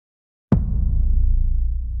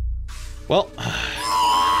Well.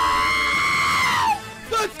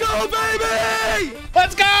 Let's go, baby!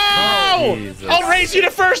 Let's go! Oh, I'll race you to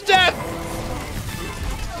first death!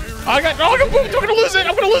 I'm gonna lose it!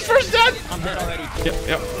 I'm gonna lose first death! I'm dead already.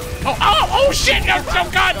 Yep. Oh shit! Oh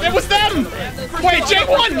god, it was them! Wait,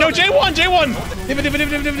 J1! No, J1!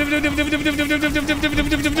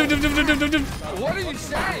 What are you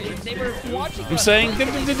saying? They were watching I'm saying.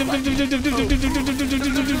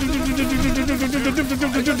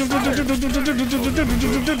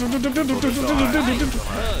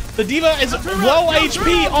 The diva is low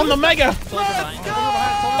HP on the mega.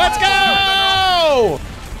 Let's go!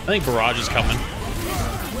 I think barrage is coming.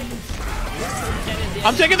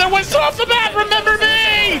 I'm taking their wins off the bat. Remember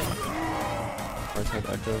me!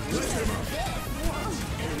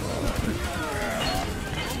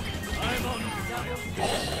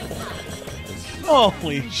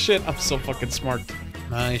 Holy shit! I'm so fucking smart.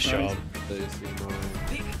 Nice job.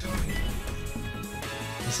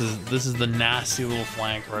 This is the nasty little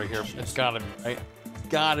flank right here. It's gotta be right.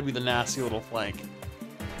 Gotta be the nasty little flank.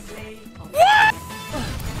 What?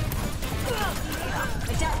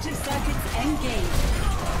 Adaptive circuits engaged.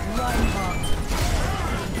 Run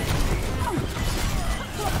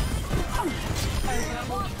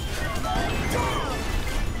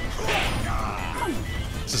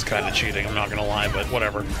This is kind of cheating. I'm not gonna lie, but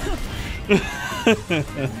whatever.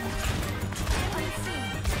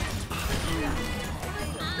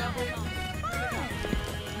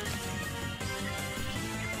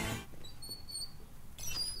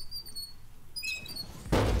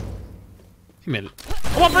 He made it.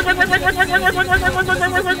 Come on, break! Come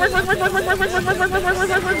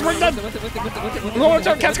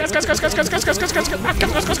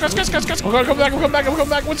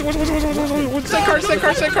back. Stay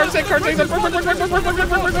card.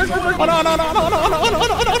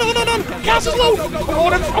 Cass is low. I'm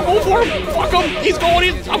going for him. Fuck him. He's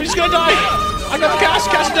going. I'm just gonna die. I got the Cass.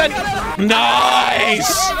 Cass is dead.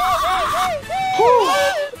 Nice.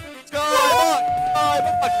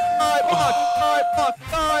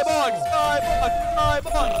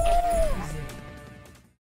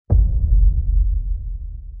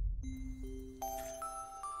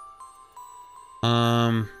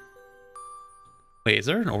 Wait, is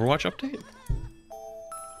there an Overwatch update? Is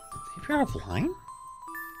he appear offline?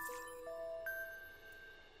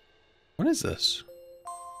 What is this?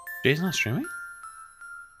 Jay's not streaming?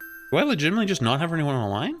 Do I legitimately just not have anyone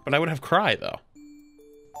online? But I would have Cry, though.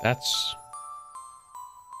 That's...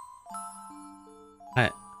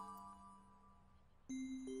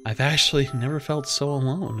 I've actually never felt so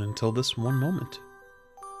alone until this one moment.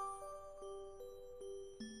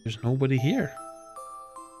 There's nobody here.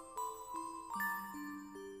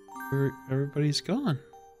 Everybody's gone.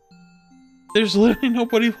 There's literally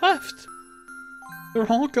nobody left. They're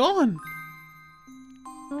all gone.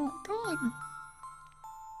 They're all gone.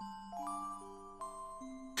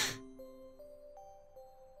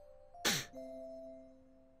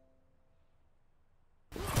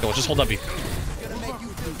 Yo, just hold W.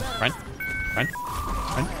 Ryan,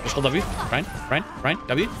 just hold W. Ryan,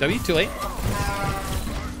 W, too late.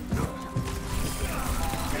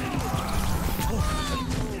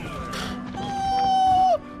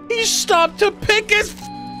 He stopped to pick his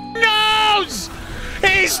nose!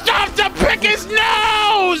 He stopped to pick his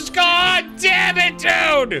nose! God damn it,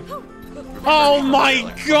 dude! Oh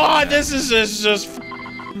my god, this is just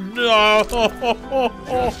no.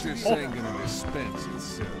 Justice ain't gonna dispense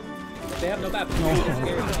itself. They have no map. Oh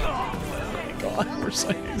my god, we're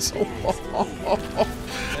saying so long.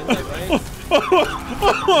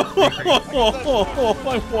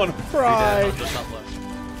 I want to cry.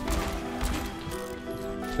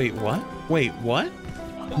 Wait, what?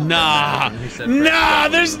 Nah,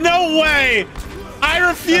 there's no way. I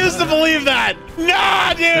refuse to believe that.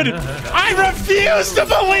 Nah, dude, I refuse to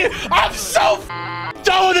believe. I'm so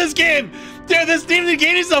done with this game. Dude, this game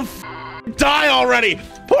needs to die already.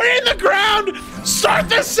 Put it in the ground. Start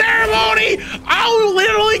the ceremony. I will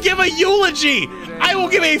literally give a eulogy. I will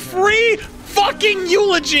give a free fucking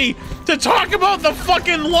eulogy to talk about the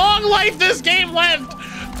fucking long life this game lived.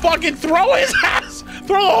 Fucking throw his ass.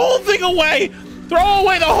 Throw the whole thing away. Throw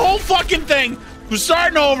away the whole fucking thing. We're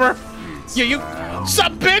starting over. You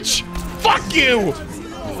sup, bitch? Fuck you.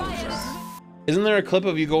 Isn't there a clip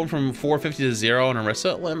of you going from 450 to 0 on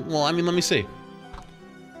Orisa? Well, I mean, let me see.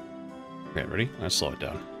 Okay, ready? I'm gonna slow it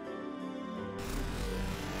down.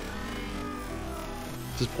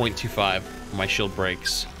 This is 0.25. My shield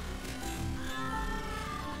breaks.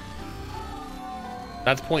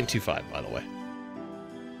 That's 0.25, by the way.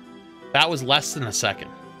 That was less than a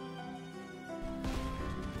second.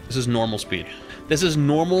 This is normal speed. This is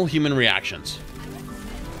normal human reactions.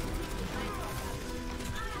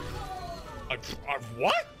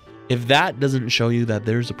 What? If that doesn't show you that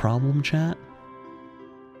there's a problem, chat,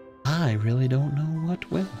 I really don't know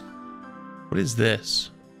what will. What is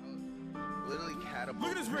this? Literally catapult.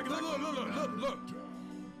 Look at this, Rick. Look.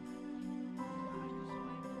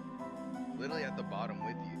 Literally at the bottom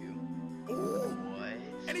with you. Ooh. What?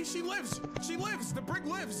 Eddie, she lives. She lives. The brick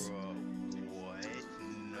lives. Bro, what?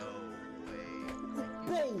 No way.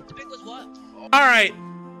 Bro. The big was what? All right.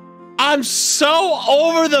 I'm so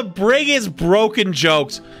over the brig is broken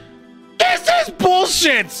jokes. This is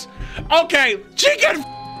bullshit. Okay, she can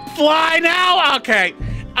fly now. Okay.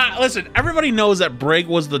 Listen, everybody knows that brig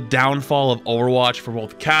was the downfall of Overwatch for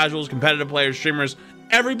both casuals, competitive players, streamers,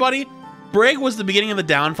 everybody. Brig was the beginning of the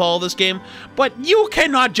downfall of this game, but you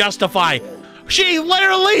cannot justify. She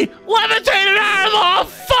literally levitated out of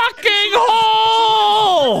the fucking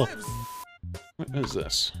hole. What is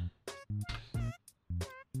this?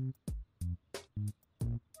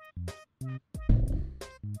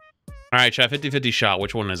 All right, chat, 50-50 shot.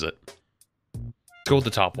 Which one is it? Let's go with the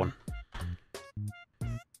top one.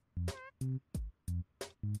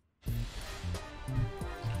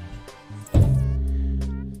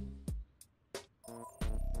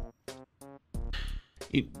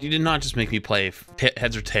 You did not just make me play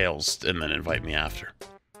heads or tails and then invite me after.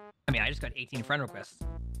 I mean, I just got 18 friend requests.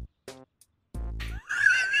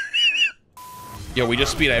 Yo, we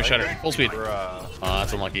just speed. I have shutter. Full speed. Oh,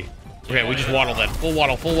 that's unlucky. Okay, we just waddle then. Full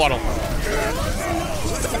waddle, full waddle.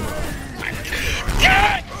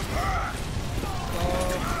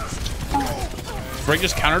 Brig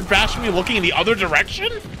just counter bashed me looking in the other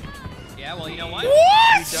direction? Yeah, well, you know what?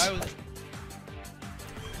 What?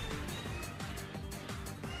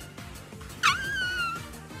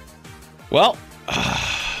 Well,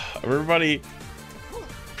 everybody,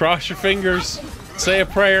 cross your fingers, say a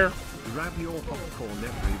prayer. Grab your popcorn,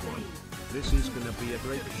 everyone. This is gonna be a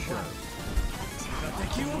great show.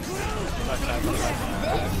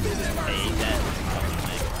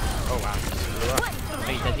 Oh wow.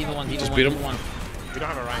 Wait, that's even one. Just beat him. We don't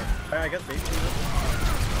have a rank. I guess they.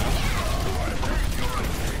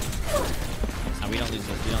 We don't lose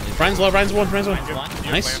this. We don't lose. Ryan's low, Ryan's one.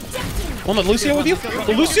 Nice. One with Lucio with you?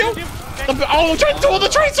 The Lucio? Oh, the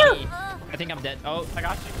Tracer! I think I'm dead. Oh, I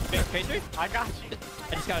got you. Tracer? I got you.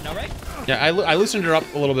 I just got a no, right? Yeah, I loosened her up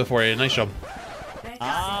a little bit for you. Nice job.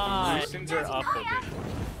 Ah, Loosens her up a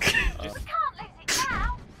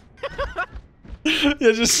bit.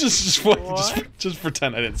 Yeah, just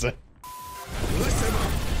pretend I didn't say.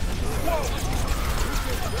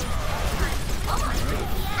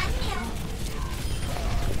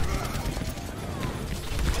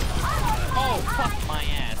 oh, fuck my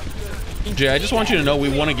ass. Jay, I just want you to know we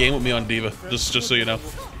won a game with me on Diva. Just so you know.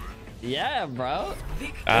 Yeah, bro.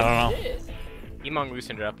 I don't know. Emong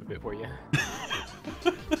loosened her up a bit for you.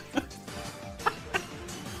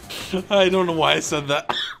 I don't know why I said that.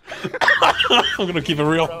 I'm gonna keep it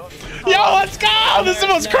real. Yo, let's go! This is the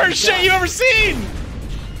most cursed shit you ever seen!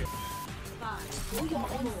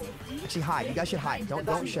 Actually, hide. You guys should hide.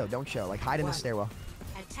 Don't show. Like, hide in the stairwell.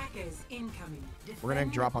 Attackers incoming. We're gonna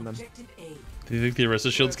drop on them. Do you think the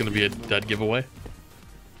Arista Shield's gonna be a dead giveaway?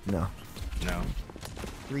 No. No.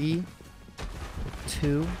 3,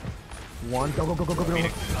 2, 1. Go. No way.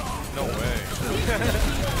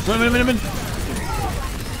 Win.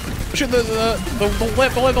 Shoot the lamp.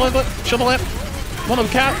 Shoot the lamp. One of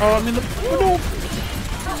the cat. Oh, I mean the window.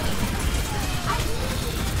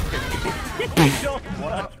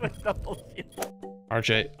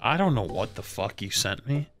 RJ, I don't know what the fuck you sent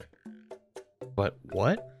me, but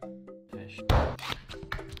what?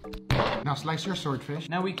 Now slice your swordfish.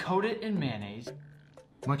 Now we coat it in mayonnaise.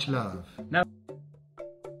 Much love. Now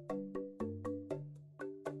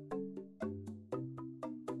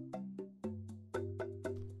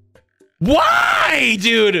Why,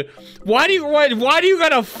 dude? Why do you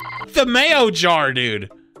gotta f the mayo jar,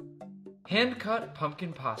 dude? hand cut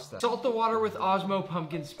pumpkin pasta. Salt the water with Osmo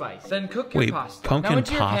pumpkin spice. Then cook your Wait, pasta. pumpkin now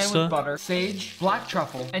into your pan pasta? with butter, sage, black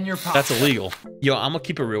truffle, and your pasta. That's illegal. Yo, I'm gonna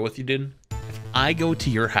keep it real with you, dude. If I go to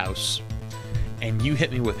your house and you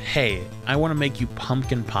hit me with, hey, I wanna make you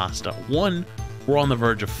pumpkin pasta. 1, we're on the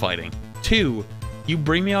verge of fighting. 2, you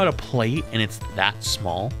bring me out a plate and it's that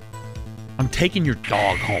small, I'm taking your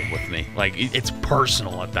dog home with me. Like, it's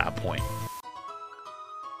personal at that point.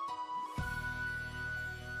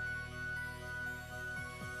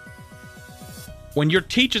 When you're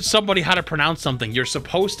teaching somebody how to pronounce something, you're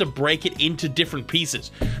supposed to break it into different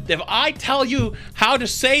pieces. If I tell you how to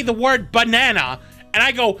say the word banana, and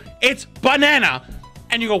I go, it's banana,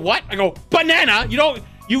 and you go, what? I go, banana.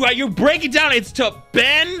 You You break it down. It's to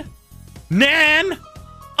Ben, Nan,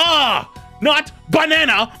 not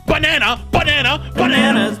banana, banana, banana,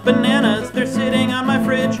 banana. Bananas, they're sitting on my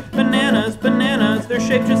fridge. Bananas, they're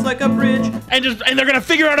shaped just like a bridge. And they're gonna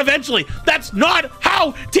figure out eventually. That's not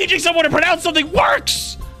how teaching someone to pronounce something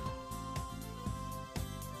works.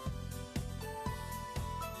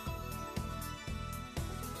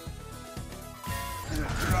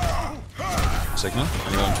 Signal?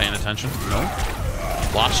 Anyone paying attention? No?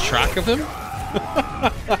 Lost track of him?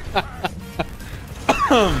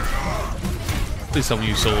 Please tell me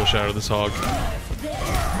you solo shatter this hog.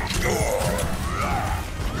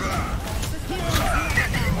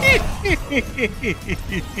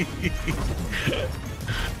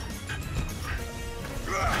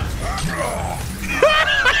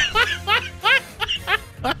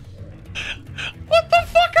 What the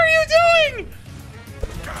fuck are you doing?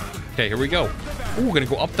 Okay, here we go. Ooh, we're gonna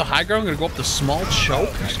go up the high ground. We're gonna go up the small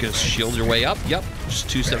choke. Just gonna shield your way up. Yep. Just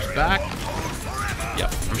 2 steps back.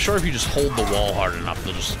 Yep. I'm sure if you just hold the wall hard enough,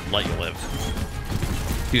 they'll just let you live.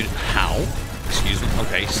 Dude, how? Excuse me.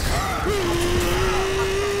 Okay.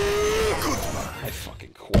 I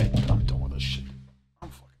fucking quit. I'm done with this shit.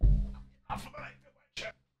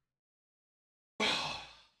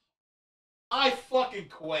 I fucking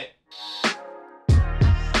quit.